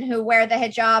women who wear the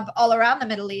hijab all around the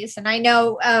Middle East. And I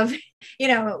know of,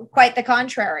 quite the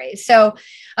contrary. So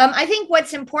I think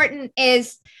what's important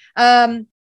is the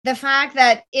fact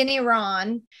that in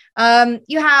Iran,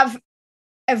 you have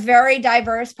a very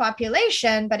diverse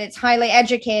population, but it's highly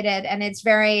educated and it's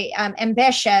very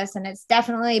ambitious, and it's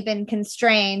definitely been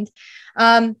constrained.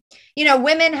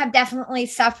 Women have definitely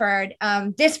suffered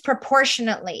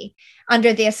disproportionately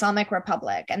under the Islamic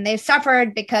Republic, and they've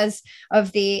suffered because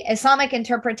of the Islamic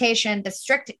interpretation, the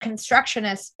strict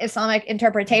constructionist Islamic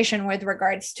interpretation with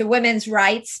regards to women's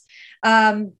rights,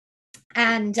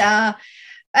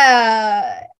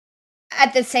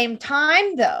 at the same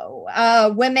time, though,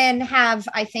 women have,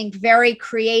 I think, very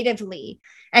creatively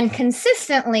and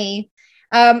consistently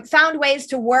found ways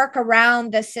to work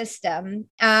around the system,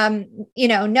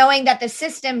 knowing that the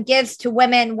system gives to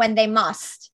women when they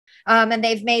must. And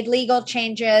they've made legal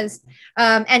changes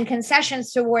and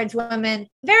concessions towards women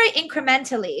very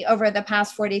incrementally over the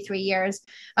past 43 years.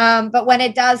 But when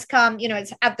it does come,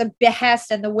 it's at the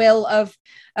behest and the will of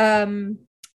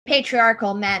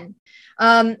patriarchal men.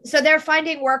 So they're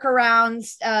finding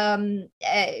workarounds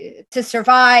to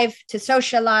survive, to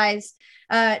socialize,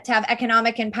 to have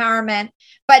economic empowerment.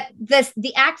 But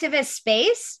the activist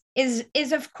space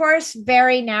is of course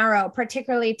very narrow,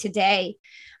 particularly today.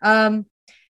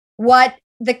 What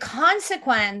the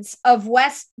consequence of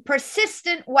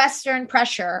persistent Western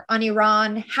pressure on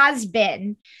Iran has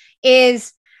been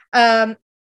is a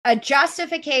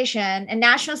justification, a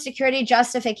national security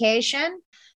justification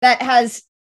that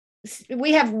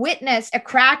we have witnessed a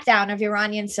crackdown of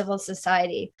Iranian civil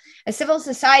society, a civil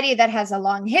society that has a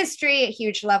long history, a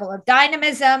huge level of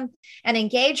dynamism and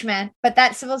engagement, but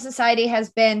that civil society has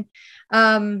been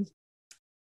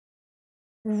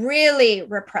really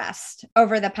repressed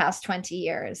over the past 20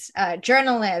 years.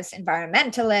 Journalists,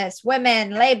 environmentalists,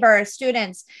 women, labor,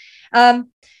 students.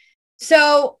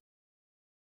 So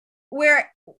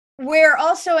we're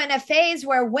also in a phase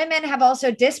where women have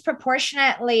also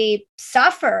disproportionately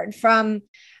suffered from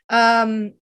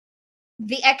the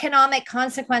economic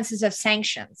consequences of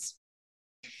sanctions.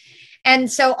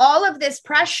 And so all of this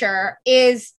pressure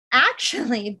is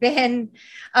actually been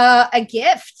a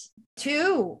gift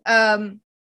to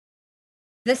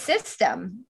the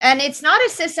system. And it's not a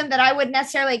system that I would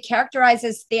necessarily characterize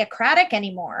as theocratic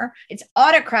anymore. It's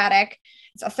autocratic,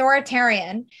 it's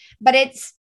authoritarian, but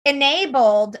it's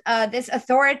enabled this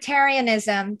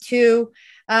authoritarianism to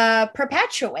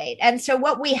perpetuate. And so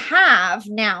what we have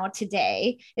now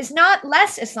today is not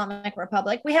less Islamic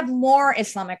Republic, we have more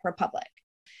Islamic Republic.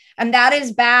 And that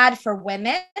is bad for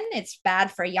women, it's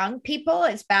bad for young people,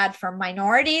 it's bad for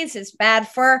minorities, it's bad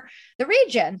for the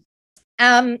region.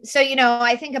 So,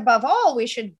 I think above all, we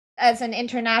should, as an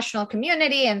international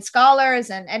community and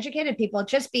scholars and educated people,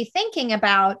 just be thinking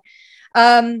about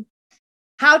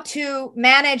how to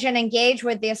manage and engage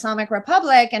with the Islamic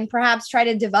Republic and perhaps try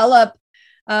to develop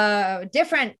a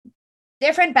different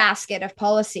basket of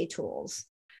policy tools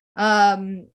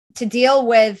to deal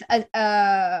with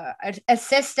a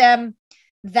system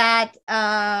that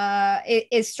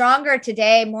is stronger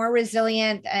today, more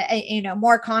resilient,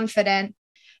 more confident.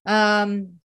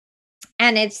 And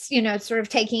it's, sort of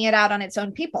taking it out on its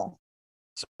own people.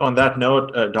 So on that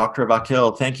note, Dr.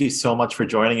 Vakil, thank you so much for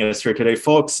joining us here today.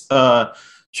 Folks,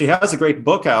 she has a great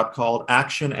book out called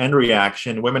Action and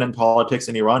Reaction, Women in Politics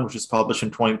in Iran, which was published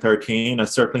in 2013.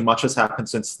 Certainly much has happened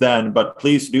since then, but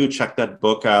please do check that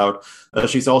book out.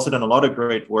 She's also done a lot of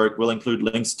great work. We'll include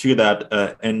links to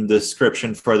that in the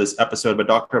description for this episode. But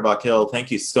Dr. Vakil, thank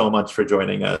you so much for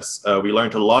joining us. We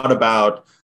learned a lot about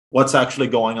what's actually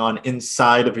going on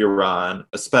inside of Iran,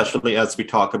 especially as we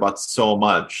talk about so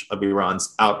much of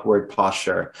Iran's outward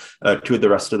posture to the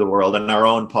rest of the world and our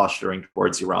own posturing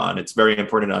towards Iran. It's very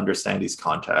important to understand these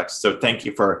contexts. So thank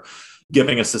you for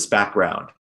giving us this background.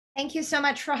 Thank you so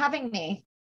much for having me.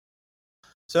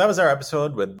 So that was our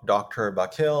episode with Dr.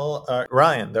 Vakil.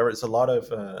 Ryan, there was a lot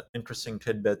of interesting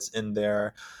tidbits in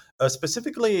there.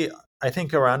 Specifically, I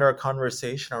think around our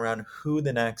conversation around who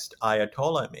the next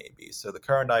Ayatollah may be. So the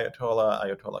current Ayatollah,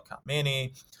 Ayatollah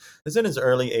Khamenei, is in his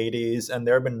early 80s, and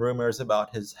there have been rumors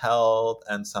about his health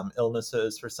and some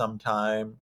illnesses for some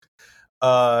time.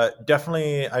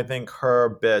 Definitely, I think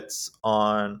her bits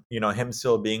on, him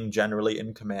still being generally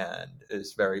in command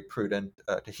is very prudent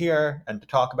to hear and to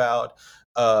talk about,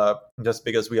 just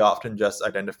because we often just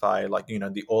identify,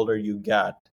 the older you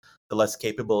get, the less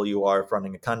capable you are of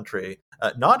running a country.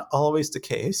 Not always the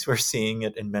case. We're seeing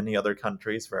it in many other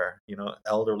countries where,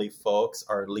 elderly folks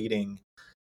are leading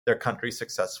their country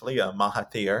successfully.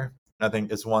 Mahathir, I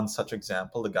think, is one such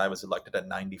example. The guy was elected at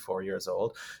 94 years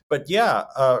old. But yeah,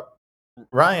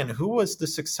 Ryan, who was the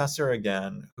successor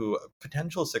again,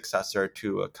 potential successor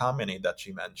to Khamenei that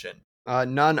she mentioned?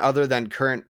 None other than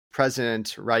current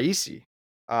President Raisi.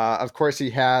 Of course, he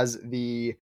has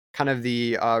the kind of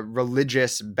the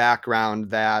religious background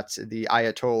that the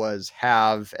Ayatollahs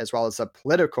have, as well as a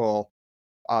political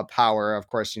power, of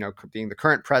course, being the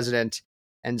current president.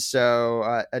 And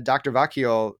so Dr.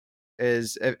 Vakil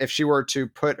is, if she were to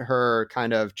put her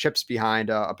kind of chips behind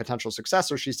a potential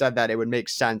successor, she said that it would make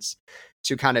sense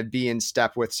to kind of be in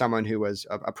step with someone who was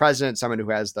a president, someone who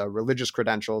has the religious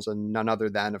credentials, and none other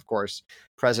than, of course,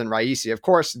 President Raisi. Of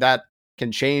course, that can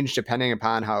change depending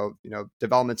upon how,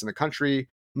 developments in the country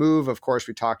move. Of course,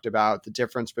 we talked about the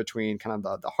difference between kind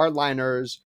of the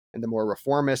hardliners and the more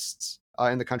reformists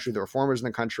in the country, the reformers in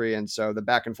the country. And so the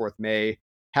back and forth may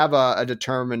have a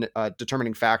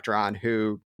determining factor on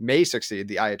who may succeed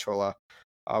the Ayatollah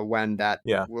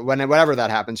whenever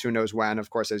that happens. Who knows when? Of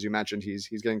course, as you mentioned, he's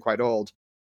getting quite old.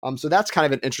 So that's kind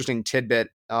of an interesting tidbit.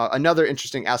 Another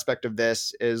interesting aspect of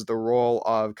this is the role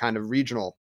of kind of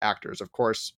regional actors. Of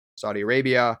course, Saudi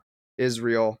Arabia,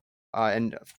 Israel,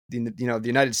 and the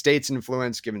United States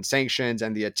influence, given sanctions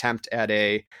and the attempt at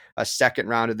a second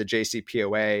round of the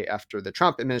JCPOA after the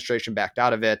Trump administration backed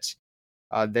out of it.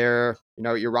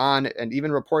 Iran, and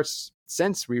even reports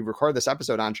since we recorded this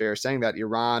episode, Andre, are saying that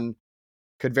Iran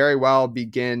could very well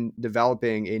begin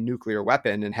developing a nuclear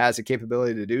weapon and has a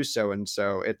capability to do so. And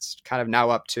so it's kind of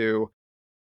now up to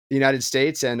the United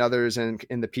States and others in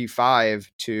the P5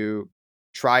 to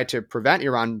try to prevent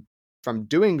Iran from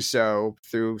doing so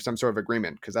through some sort of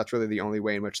agreement, because that's really the only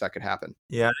way in which that could happen.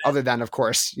 Yeah. Other than, of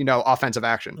course, offensive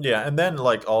action. Yeah, and then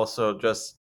also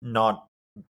just not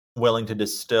willing to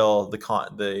distill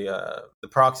the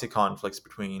proxy conflicts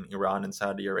between Iran and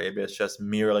Saudi Arabia. It's just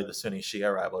merely the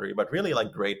Sunni-Shia rivalry, but really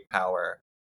great power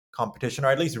competition, or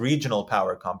at least regional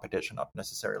power competition, not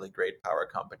necessarily great power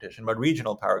competition, but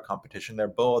regional power competition. They're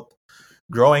both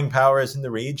growing powers in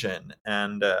the region,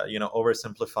 and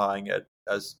oversimplifying it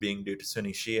as being due to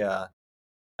Sunni-Shia,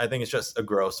 I think it's just a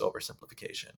gross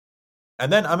oversimplification.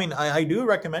 And then, I do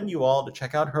recommend you all to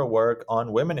check out her work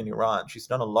on women in Iran. She's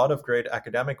done a lot of great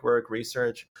academic work,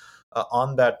 research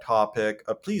on that topic.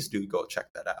 Please do go check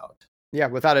that out. Yeah,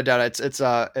 without a doubt, it's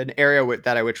an area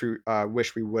that I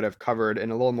wish we would have covered in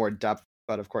a little more depth.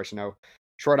 But of course,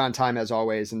 short on time as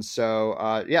always. And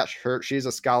so, she's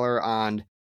a scholar on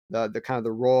the kind of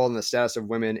the role and the status of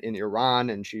women in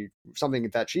Iran. And something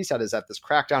that she said is that this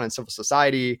crackdown in civil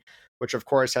society, which of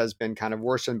course has been kind of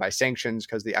worsened by sanctions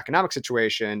because the economic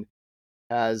situation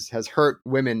has hurt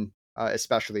women,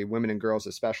 especially women and girls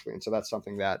especially. And so that's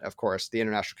something that, of course, the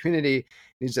international community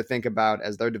needs to think about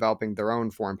as they're developing their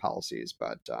own foreign policies.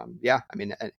 But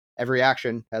every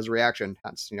action has a reaction.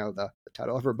 That's, the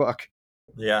title of her book.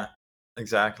 Yeah,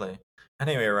 exactly.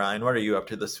 Anyway, Ryan, what are you up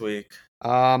to this week?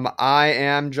 I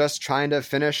am just trying to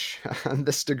finish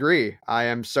this degree. I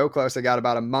am so close. I got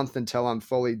about a month until I'm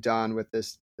fully done with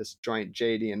this joint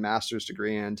JD and master's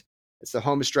degree, and it's the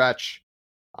home stretch.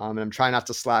 And I'm trying not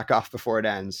to slack off before it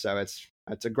ends. So it's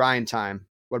a grind time.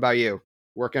 What about you?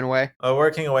 Working away?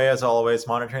 Working away as always,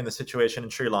 monitoring the situation in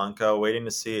Sri Lanka, waiting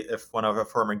to see if one of our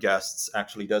former guests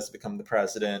actually does become the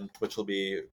president, which will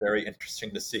be very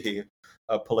interesting to see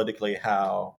politically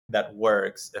how that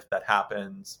works if that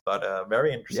happens. But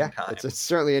very interesting time. It's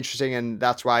certainly interesting, and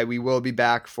that's why we will be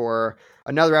back for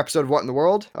another episode of What in the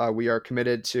World. We are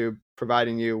committed to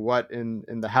providing you what in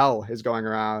the hell is going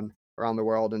around the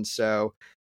world, and so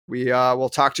we will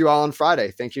talk to you all on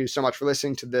Friday. Thank you so much for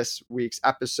listening to this week's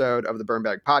episode of the Burn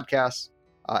Bag Podcast.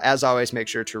 As always, make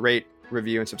sure to rate,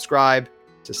 review, and subscribe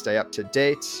to stay up to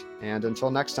date. And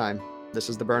until next time, this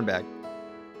is the Burn Bag.